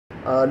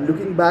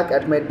Looking back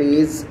at my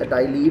days at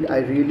iLEAD, I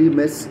really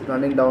miss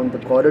running down the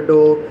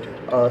corridor,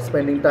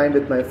 spending time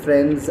with my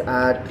friends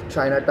at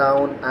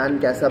Chinatown and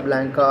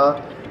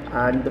Casablanca,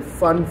 and the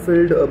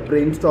fun-filled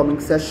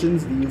brainstorming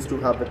sessions we used to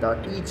have with our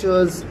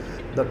teachers,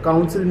 the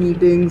council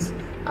meetings,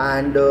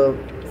 and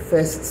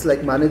fests like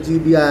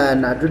Manajibia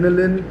and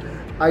Adrenaline.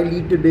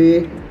 iLEAD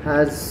today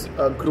has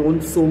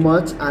grown so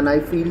much, and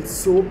I feel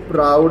so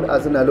proud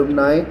as an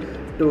alumni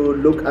to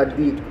look at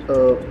the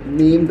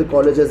name the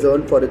college has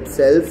earned for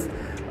itself.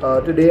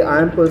 Today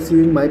I am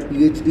pursuing my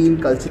PhD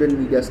in Culture and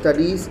Media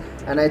Studies,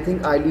 and I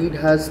think iLEAD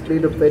has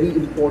played a very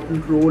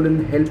important role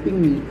in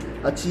helping me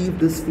achieve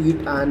this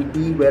feat and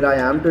be where I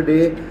am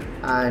today.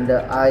 And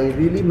I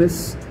really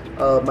miss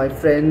my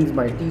friends,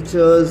 my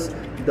teachers,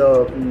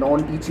 the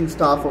non-teaching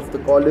staff of the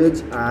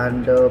college,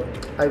 and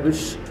I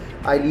wish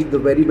iLEAD the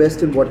very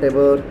best in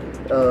whatever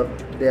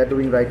they are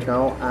doing right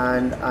now,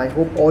 and I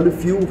hope all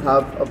of you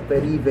have a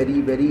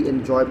very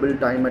enjoyable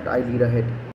time at iLEAD ahead.